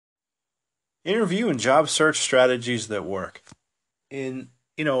Interview and job search strategies that work. A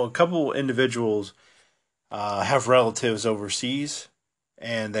couple individuals have relatives overseas,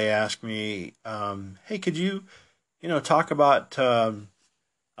 and they ask me, "Hey, could you, talk about um,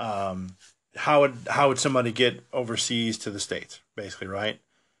 how would somebody get overseas to the States, basically, right?"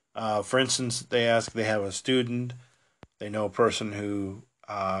 For instance, they ask, they have a student, they know a person who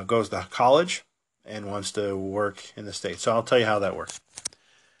goes to college and wants to work in the States. So I'll tell you how that works.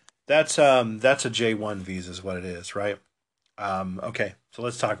 That's a J1 visa is what it is, right? Okay, so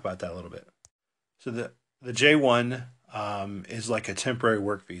let's talk about that a little bit. So the J1 is like a temporary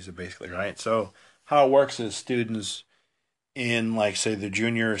work visa, basically, right? So how it works is students in, like, say, the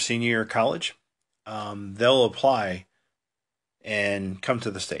junior or senior year of college, they'll apply and come to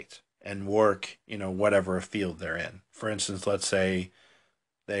the States and work, whatever field they're in. For instance, let's say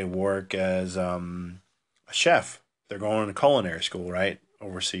they work as a chef. They're going to culinary school, right?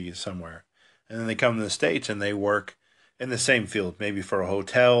 Overseas somewhere. And then they come to the States and they work in the same field, maybe for a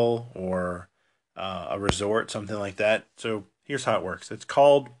hotel or a resort, something like that. So here's how it works. It's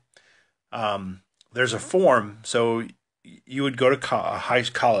called, there's a form. So you would go to high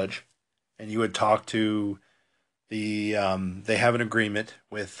college and you would talk to they have an agreement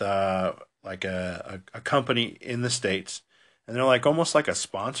with like a company in the States, and they're like almost like a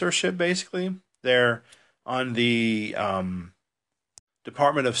sponsorship, basically. They're on the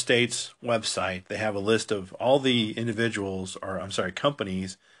Department of State's website. They have a list of all the individuals, or I'm sorry,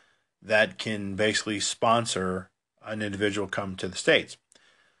 companies that can basically sponsor an individual come to the States.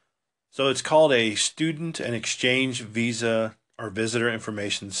 So it's called a student and exchange visa or visitor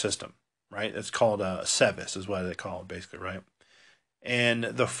information system, right? It's called a SEVIS is what they call it, basically, right? And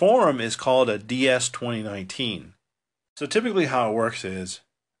the form is called a DS 2019. So typically how it works is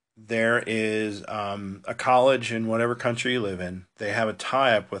there is a college in whatever country you live in. They have a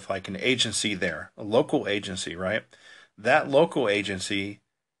tie-up with like an agency there, a local agency, right? That local agency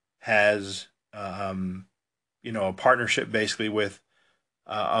has, a partnership basically with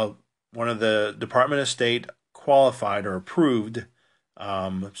one of the Department of State qualified or approved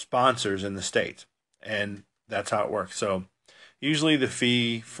sponsors in the state. And that's how it works. So usually the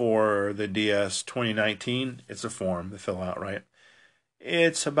fee for the DS 2019, it's a form to fill out, right?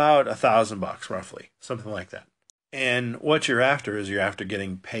 It's about $1,000 roughly, something like that. And what you're after is you're after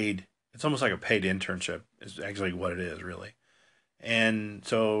getting paid. It's almost like a paid internship is actually what it is, really. And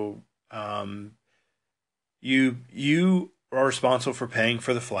so you are responsible for paying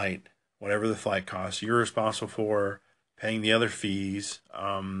for the flight, whatever the flight costs. You're responsible for paying the other fees.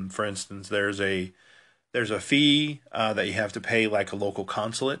 For instance, there's a fee that you have to pay like a local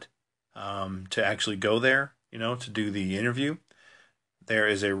consulate to actually go there, to do the interview. There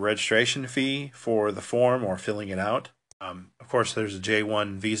is a registration fee for the form or filling it out. Of course, there's a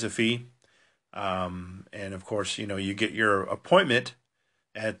J1 visa fee. And of course, you get your appointment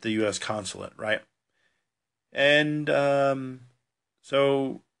at the U.S. consulate, right? And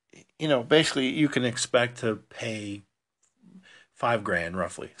so, basically you can expect to pay 5 grand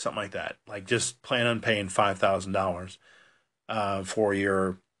roughly, something like that. Like just plan on paying $5,000 for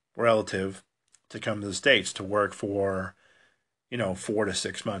your relative to come to the States to work for, 4 to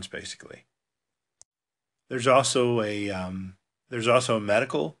 6 months, basically. There's also a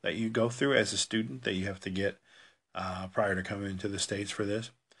medical that you go through as a student that you have to get prior to coming into the States for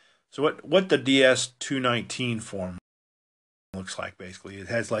this. So what the DS 219 form looks like, basically, it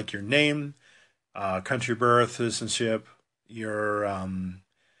has like your name, country of birth, citizenship, your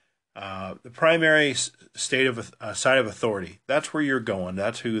the primary state of site of authority. That's where you're going.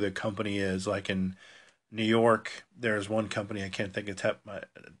 That's who the company is. Like in New York, there's one company I can't think of top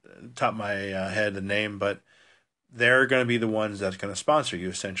of my head the name, but they're going to be the ones that's going to sponsor you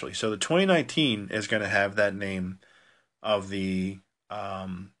essentially. So the 2019 is going to have that name of the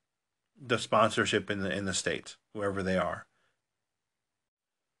sponsorship in the states, wherever they are.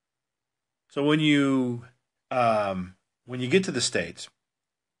 So when you get to the states,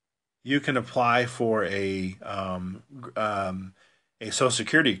 you can apply for a Social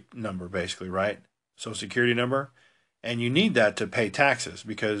Security number, basically, right? Social Security number, and you need that to pay taxes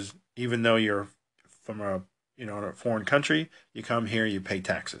because even though you're from a foreign country, you come here, you pay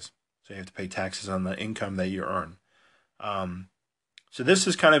taxes. So you have to pay taxes on the income that you earn. Um, so this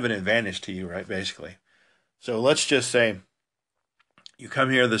is kind of an advantage to you, right? Basically. So let's just say you come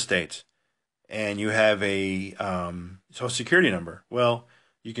here to the States and you have a Social Security number. Well,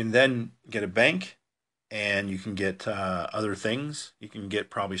 you can then get a bank and you can get other things. You can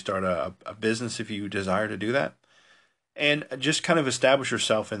probably start a business if you desire to do that. And just kind of establish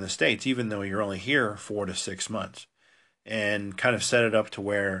yourself in the States, even though you're only here 4 to 6 months, and kind of set it up to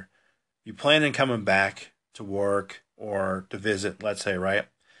where you plan on coming back to work or to visit, let's say, right?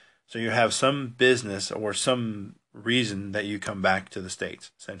 So you have some business or some reason that you come back to the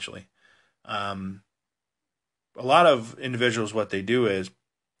States, essentially. Um, a lot of individuals, what they do is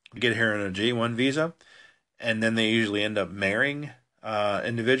get here on a J1 visa, and then they usually end up marrying other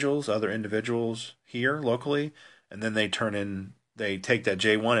individuals here locally, and then they take that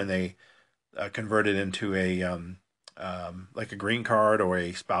J1 and they convert it into a like a green card or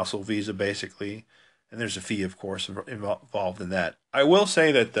a spousal visa, basically. And there's a fee, of course, involved in that. I will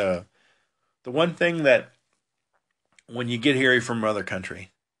say that the one thing that when you get here from another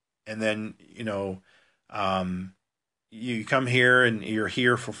country, and then um, you come here and you're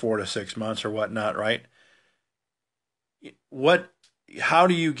here for 4 to 6 months or whatnot, right? What, how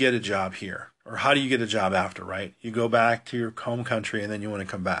do you get a job here, or how do you get a job after, right? You go back to your home country and then you want to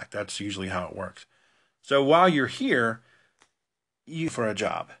come back. That's usually how it works. So while you're here, you for a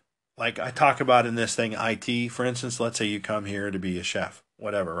job. Like I talk about in this thing, IT, for instance, let's say you come here to be a chef,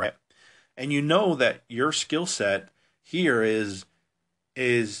 whatever, right? And you know that your skill set here is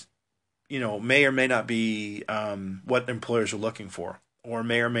may or may not be what employers are looking for, or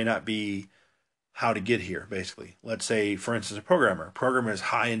may or may not be how to get here, basically. Let's say, for instance, a programmer. A programmer is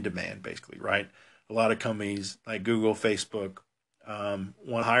high in demand, basically, right? A lot of companies like Google, Facebook, want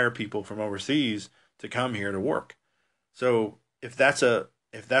to hire people from overseas to come here to work. So if that's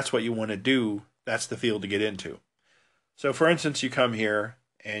what you want to do, that's the field to get into. So, for instance, you come here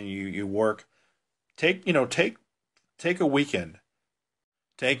and you work. Take a weekend.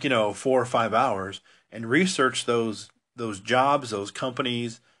 Take 4 or 5 hours and research those jobs, those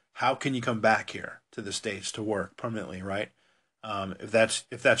companies. How can you come back here to the States to work permanently, right? If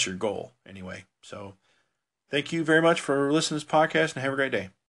that's your goal, anyway. So, thank you very much for listening to this podcast, and have a great day.